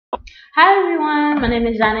Hi everyone, my name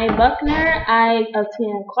is Zhanay Buckner. I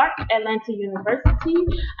attend Clark Atlanta University.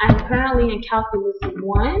 I'm currently in Calculus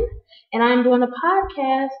 1 and I'm doing a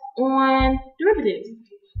podcast on derivatives.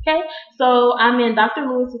 Okay, so I'm in Dr.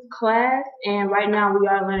 Lewis's class and right now we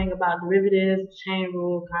are learning about derivatives, chain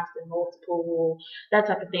rule, constant multiple rule, that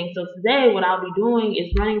type of thing. So today what I'll be doing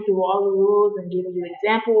is running through all the rules and giving you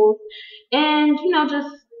examples and just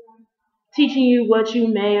teaching you what you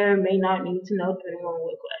may or may not need to know depending on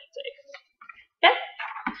what class you take. Okay?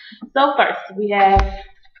 So first, we have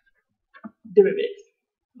derivatives.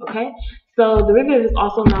 Okay? So derivative is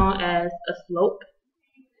also known as a slope,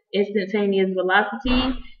 instantaneous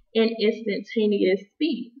velocity, and instantaneous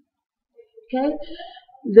speed. Okay?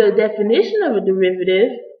 The definition of a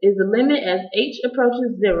derivative is the limit as h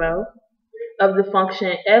approaches 0 of the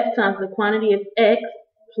function f times the quantity of x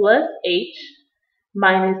plus h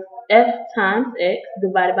minus f times x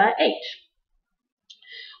divided by h.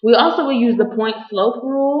 We also will use the point slope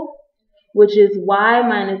rule, which is y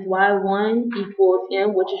minus y1 equals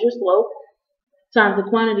m, which is your slope, times the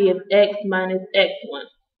quantity of x minus x1.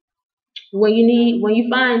 When you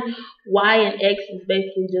find y and x is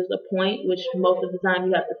basically just a point, which most of the time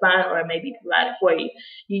you have to find or it may be provided for you.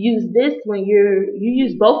 You use this when you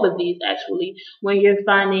use both of these actually when you're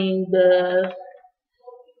finding the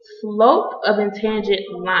slope of a tangent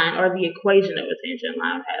line or the equation of a tangent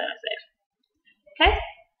line, how did I say? Okay?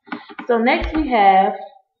 So next we have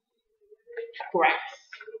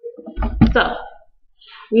graphs. So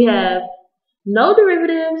we have no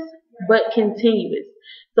derivatives but continuous.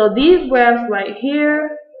 So these graphs right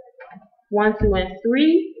here, 1, 2, and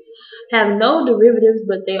 3, have no derivatives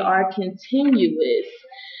but they are continuous.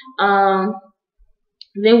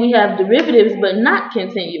 Then we have derivatives but not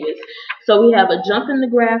continuous. So we have a jump in the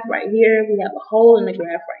graph right here, we have a hole in the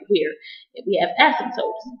graph right here, and we have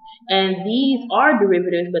asymptotes. And these are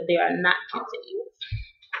derivatives but they are not continuous.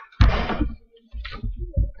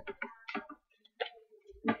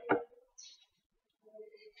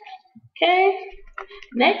 Okay,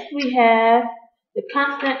 next we have the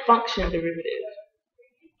constant function derivative.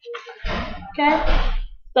 Okay,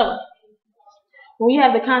 so when we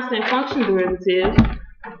have the constant function derivative,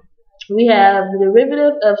 we have the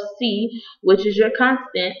derivative of c, which is your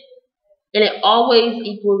constant, and it always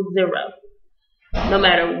equals 0. No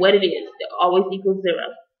matter what it is, it always equals 0.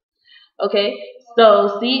 Okay,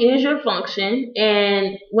 so c is your function,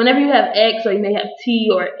 and whenever you have x or you may have t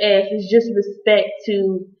or s, it's just respect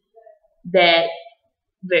to that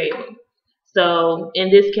variable. So in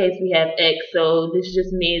this case we have x, so this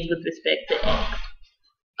just means with respect to x.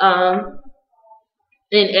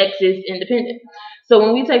 And x is independent. So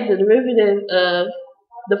when we take the derivative of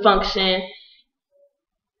the function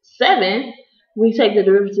 7, we take the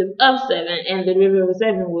derivative of 7, and the derivative of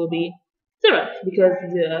 7 will be 0 because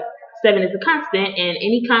the 7 is a constant, and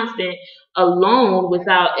any constant alone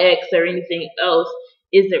without x or anything else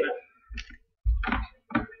is 0.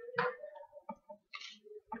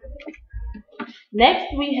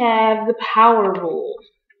 Next, we have the power rule.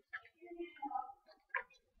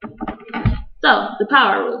 So, the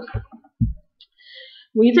power rule.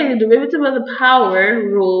 When you take the derivative of the power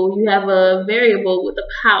rule, you have a variable with a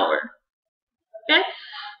power. Okay?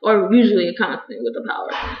 Or usually a constant with a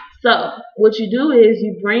power. So, what you do is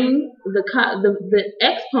you bring the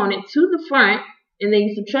exponent to the front, and then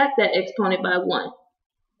you subtract that exponent by 1.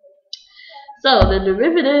 So, the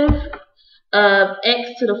derivative of x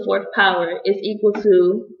to the 4th power is equal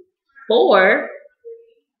to 4x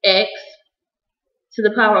to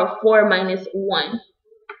the power of 4 minus 1.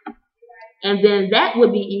 And then that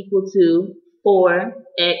would be equal to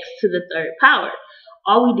 4x to the 3rd power.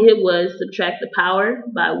 All we did was subtract the power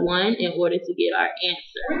by 1 in order to get our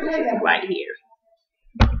answer, which is right here.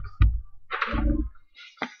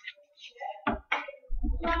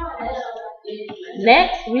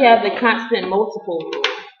 Next, we have the constant multiple rule.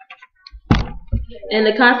 And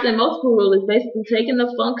the constant multiple rule is basically taking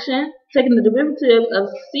the derivative of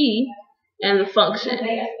c and the function.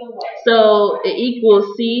 So it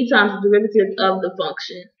equals c times the derivative of the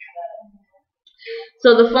function.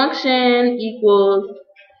 So the function equals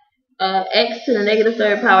x to the negative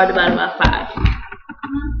 3rd power divided by 5,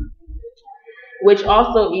 which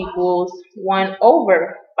also equals 1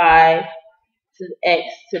 over 5 to x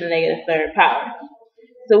to the negative 3rd power.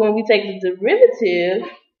 So when we take the derivative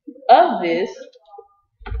of this,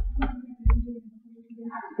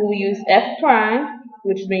 we use f prime,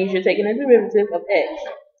 which means you're taking the derivative of x,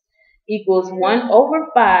 equals 1 over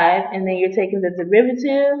 5, and then you're taking the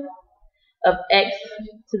derivative of x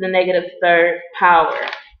to the negative 3rd power.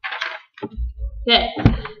 Okay,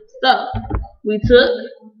 so we took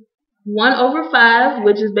 1 over 5,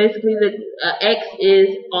 which is basically the x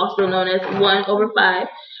is also known as 1 over 5.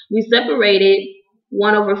 We separated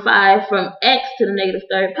 1 over 5 from x to the negative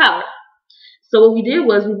third power. So what we did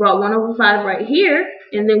was we brought 1 over 5 right here,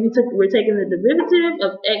 and then we're taking the derivative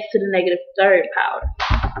of x to the negative third power.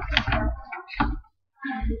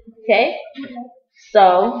 Okay?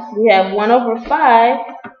 So we have 1 over 5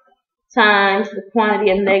 times the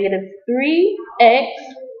quantity of negative 3x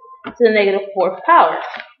to the negative fourth power.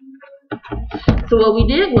 So what we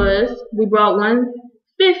did was we brought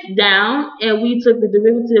 1/5 down and we took the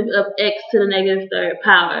derivative of x to the negative third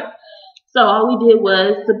power. So all we did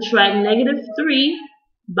was subtract negative 3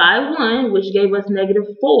 by 1, which gave us negative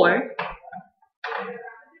 4.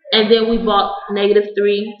 And then we brought negative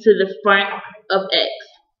 3 to the front of x,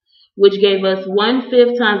 which gave us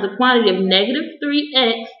 1/5 times the quantity of negative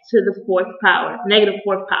 3x to the negative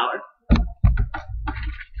fourth power.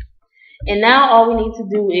 And now all we need to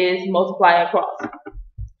do is multiply across.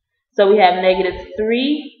 So we have negative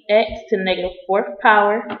 3x to the negative fourth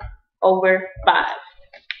power over 5.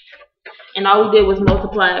 And all we did was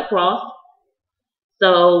multiply across.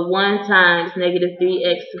 So 1 times negative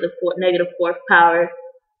 3x to the negative fourth power.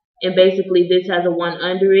 And basically this has a 1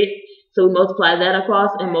 under it. So we multiply that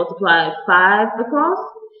across and multiply 5 across.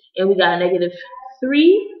 And we got negative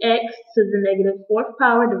 3x to the negative fourth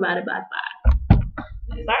power divided by 5.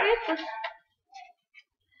 That's our answer.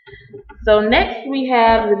 So next we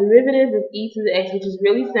have the derivative of e to the x, which is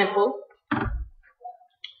really simple.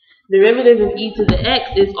 Derivative of e to the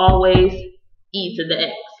x is always e to the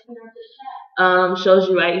x. Shows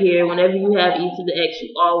you right here, whenever you have e to the x,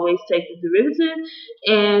 you always take the derivative,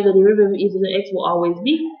 and the derivative of e to the x will always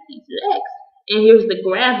be e to the x. And here's the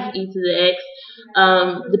graph of e to the x,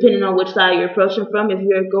 depending on which side you're approaching from. If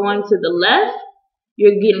you're going to the left,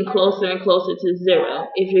 you're getting closer and closer to 0.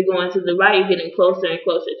 If you're going to the right, you're getting closer and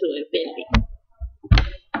closer to infinity.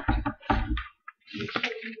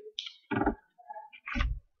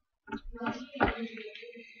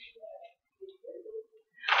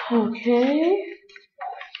 Okay.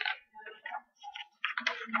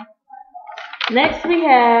 Next we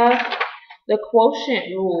have the quotient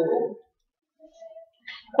rule.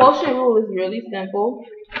 Quotient rule is really simple.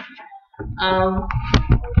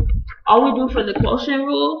 All we do for the quotient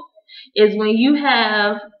rule is when you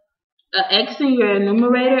have an x in your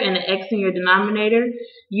numerator and an x in your denominator,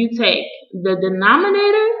 you take the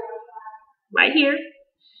denominator right here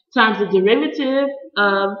times the derivative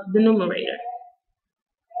of the numerator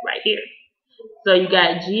right here. So you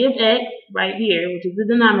got g of x right here, which is the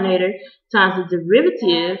denominator, times the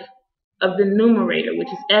derivative of the numerator, which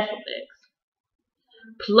is f of x,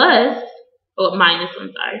 plus, or minus,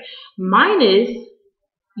 I'm sorry, minus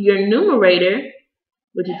your numerator,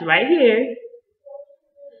 which is right here,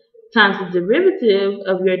 times the derivative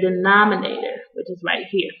of your denominator, which is right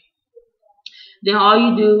here. Then all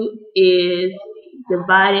you do is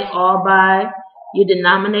divide it all by your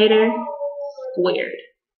denominator squared.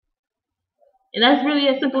 And that's really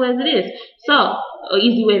as simple as it is. So, an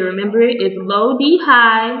easy way to remember it is low d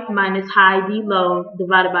high minus high d low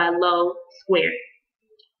divided by low squared.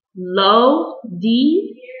 Low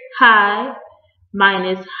d high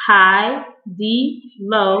minus high d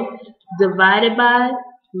low divided by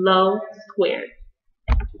low squared.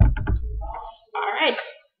 Alright.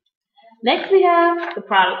 Next we have the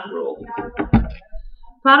product rule.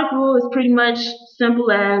 Product rule is pretty much simple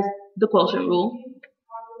as the quotient rule.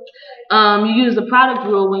 You use the product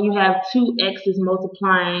rule when you have two x's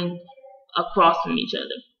multiplying across from each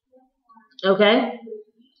other. Okay?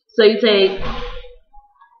 So you take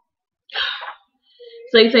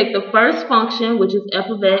the first function, which is f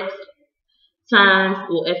of x, times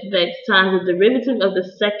the derivative of the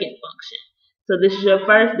second function. So this is your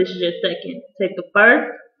first, this is your second. Take the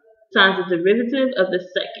first times the derivative of the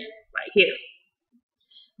second, right here.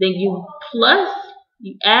 Then you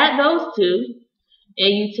add those two,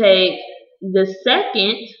 and you take the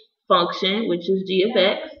second function, which is g of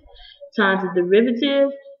x, times the derivative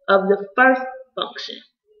of the first function.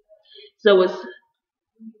 So it's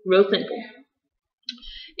real simple.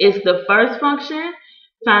 It's the first function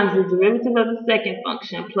times the derivative of the second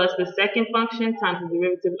function plus the second function times the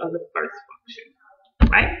derivative of the first function.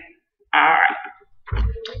 Right? Alright.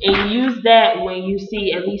 And you use that when you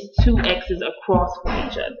see at least two x's across from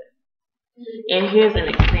each other. And here's an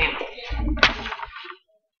example.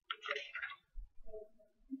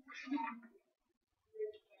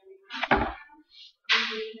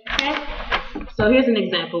 Okay? So here's an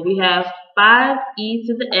example. We have 5e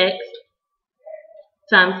to the x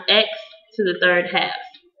times x to the third half.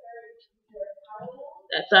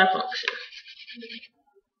 That's our function.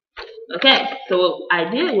 Okay, so what I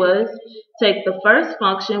did was take the first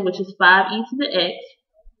function, which is 5e to the x,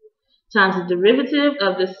 times the derivative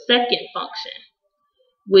of the second function,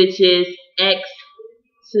 which is x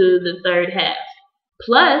to the third half,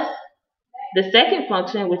 plus the second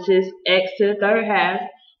function, which is x to the third half,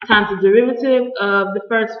 times the derivative of the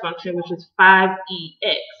first function, which is 5ex.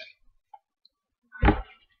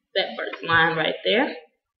 That first line right there.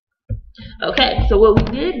 Okay, so what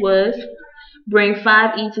we did was bring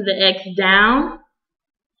 5e to the x down,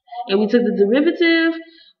 and we took the derivative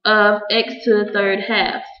of x to the third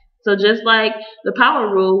half. So just like the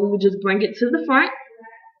power rule, we would just bring it to the front.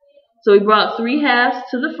 So we brought 3 halves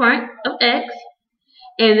to the front of x,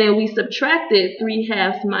 and then we subtracted 3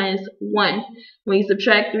 halves minus 1. When you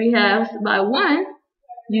subtract 3 halves by 1,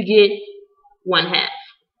 you get 1 half.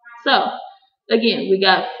 So again,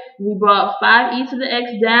 we brought 5e to the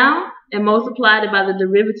x down and multiplied it by the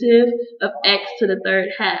derivative of x to the third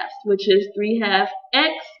half, which is 3 half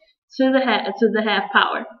x to the half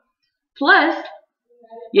power, plus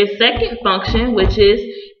your second function, which is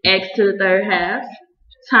x to the third half,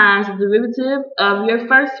 times the derivative of your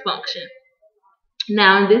first function.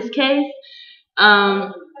 Now in this case,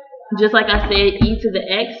 just like I said, e to the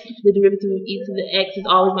x, the derivative of e to the x is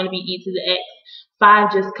always going to be e to the x.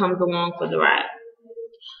 5 just comes along for the ride.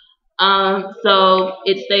 So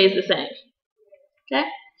it stays the same. Okay?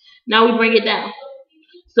 Now we bring it down.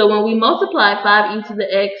 So when we multiply 5e to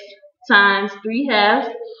the x times 3 halves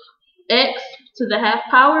x to the half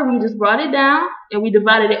power, we just brought it down and we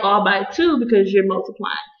divided it all by 2 because you're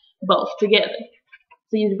multiplying both together.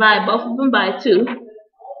 So you divide both of them by 2.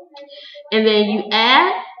 And then you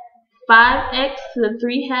add 5x to the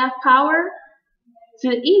 3 half power to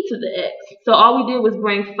e to the x. So all we did was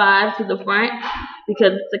bring 5 to the front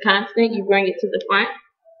because it's a constant. You bring it to the front.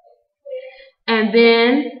 And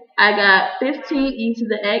then I got 15e to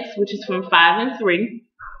the x, which is from 5 and 3,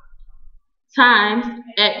 times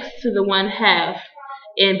x to the 1 half.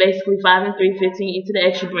 And basically 5 and 3, 15e to the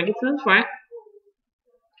x, you bring it to the front.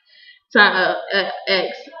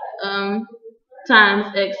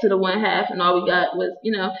 Times x to the 1 half, and all we got was,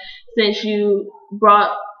 since you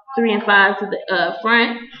brought 3 and 5 to the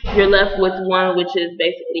front, you're left with 1, which is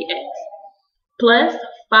basically x, plus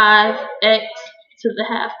 5x to the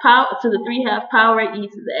half power, to the 3 half power, e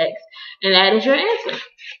to the x, and that is your answer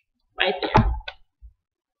right there.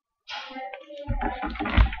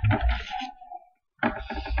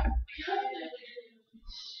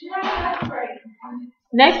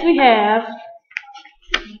 Next we have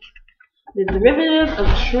the derivative of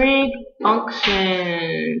trig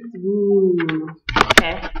functions. Ooh,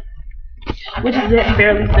 okay. Which is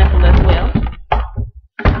fairly simple as well.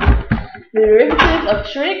 The derivatives of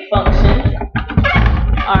trig functions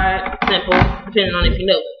are simple, depending on if you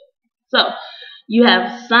know them. So, you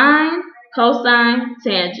have sine, cosine,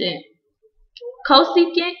 tangent,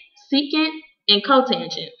 cosecant, secant, and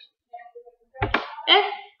cotangent. Okay?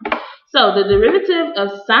 So, the derivative of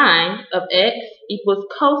sine of x equals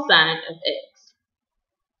cosine of x.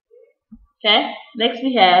 Okay? Next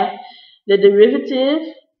we have the derivative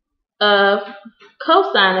of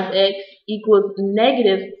cosine of x equals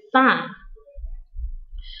negative sine.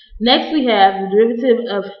 Next we have the derivative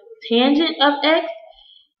of tangent of x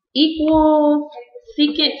equals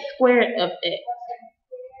secant squared of x.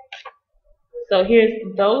 So here's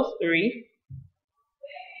those three.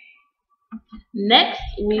 Next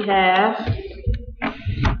we have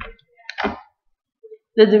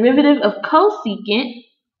the derivative of cosecant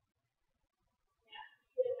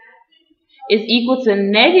is equal to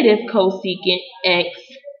negative cosecant x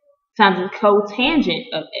times the cotangent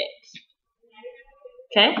of x.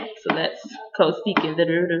 Okay, so that's cosecant, the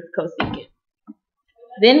derivative of cosecant.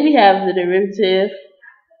 Then we have the derivative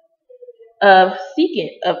of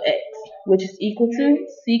secant of x, which is equal to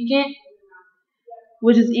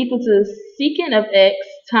secant of x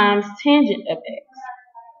times tangent of x.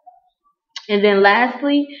 And then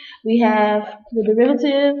lastly, we have the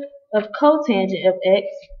derivative of cotangent of x,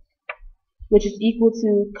 which is equal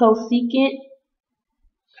to cosecant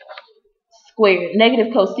squared,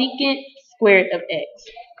 negative cosecant squared of x.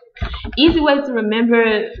 Easy way to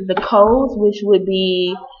remember the codes, which would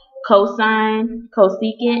be cosine,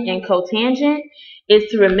 cosecant, and cotangent, is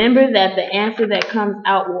to remember that the answer that comes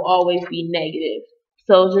out will always be negative.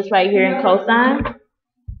 So just right here in cosine,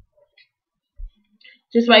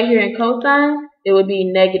 it would be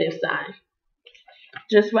negative sine.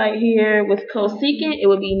 Just right here with cosecant, it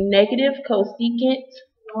would be negative cosecant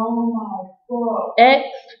x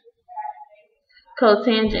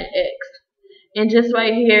cotangent x. And just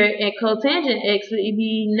right here in cotangent x, it would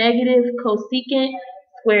be negative cosecant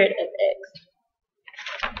squared of x.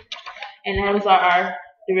 And those are our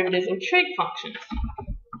derivatives of trig functions.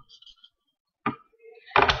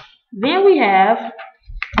 Then we have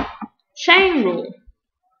chain rule.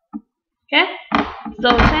 Okay?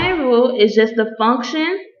 So chain rule is just the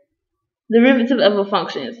function derivative of a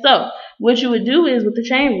function. So what you would do is with the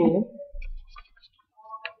chain rule,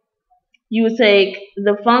 you would take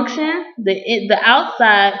the function, the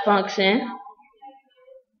outside function,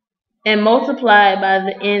 and multiply it by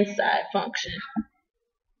the inside function.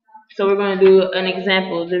 So we're going to do an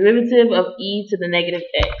example. Derivative of e to the negative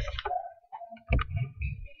x.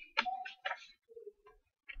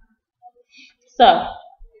 So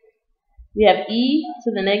we have e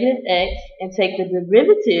to the negative x and take the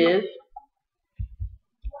derivative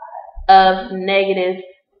of negative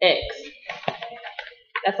x.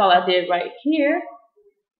 That's all I did right here.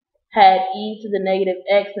 Had e to the negative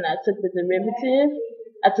x and I took the derivative.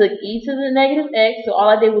 I took e to the negative x, so all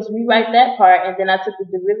I did was rewrite that part, and then I took the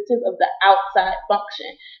derivative of the outside function.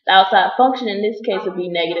 The outside function in this case would be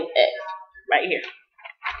negative x, right here.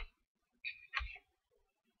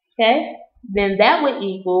 Okay? Then that would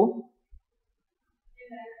equal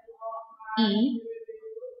e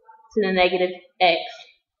to the negative x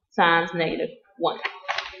times negative 1.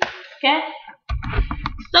 Okay?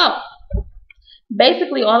 So,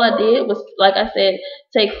 basically all I did was, like I said,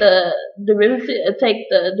 take the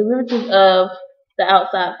derivative of the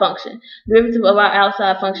outside function. Derivative of our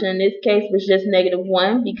outside function in this case was just negative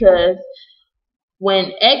 1, because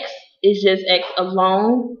when x is just x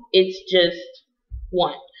alone, it's just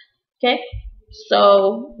 1. Okay?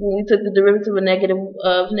 So when we took the derivative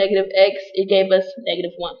of negative x, it gave us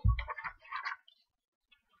negative 1.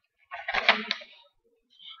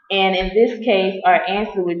 And in this case, our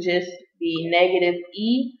answer would just be negative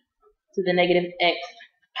e to the negative x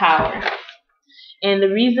power. And the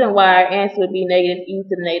reason why our answer would be negative e to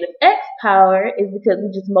the negative x power is because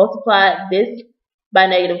we just multiplied this by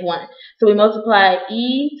negative 1. So we multiplied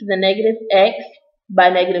e to the negative x by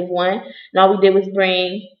negative 1. And all we did was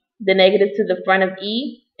bring the negative to the front of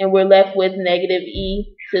e, and we're left with negative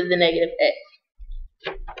e to the negative x.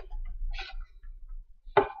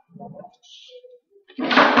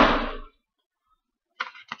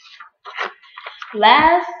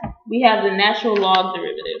 Last, we have the natural log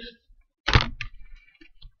derivative.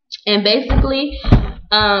 And basically,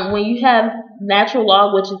 when you have natural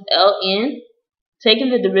log, which is ln, taking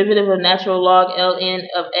the derivative of natural log ln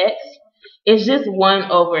of x is just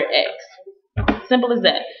 1 over x. Simple as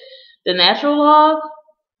that. The natural log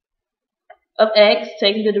of x,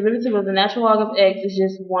 taking the derivative of the natural log of x, is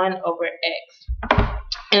just 1 over x.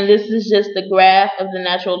 And this is just the graph of the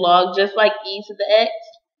natural log, just like e to the x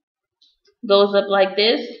goes up like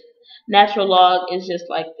this. Natural log is just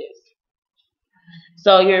like this.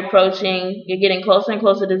 So you're getting closer and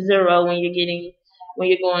closer to 0 when you're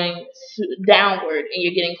going downward, and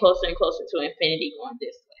you're getting closer and closer to infinity going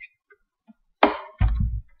this way.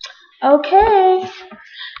 Okay,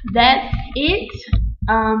 that's it.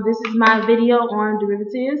 This is my video on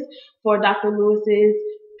derivatives for Dr. Lewis's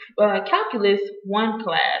Calculus 1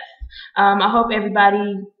 class. I hope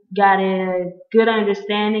everybody got a good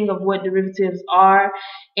understanding of what derivatives are,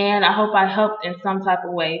 and I hope I helped in some type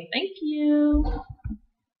of way. Thank you.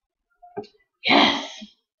 Yes.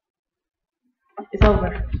 It's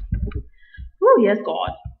over. Oh, yes,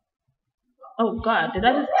 God. Oh, God. Did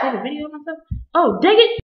I just take a video of myself? Oh, dang it.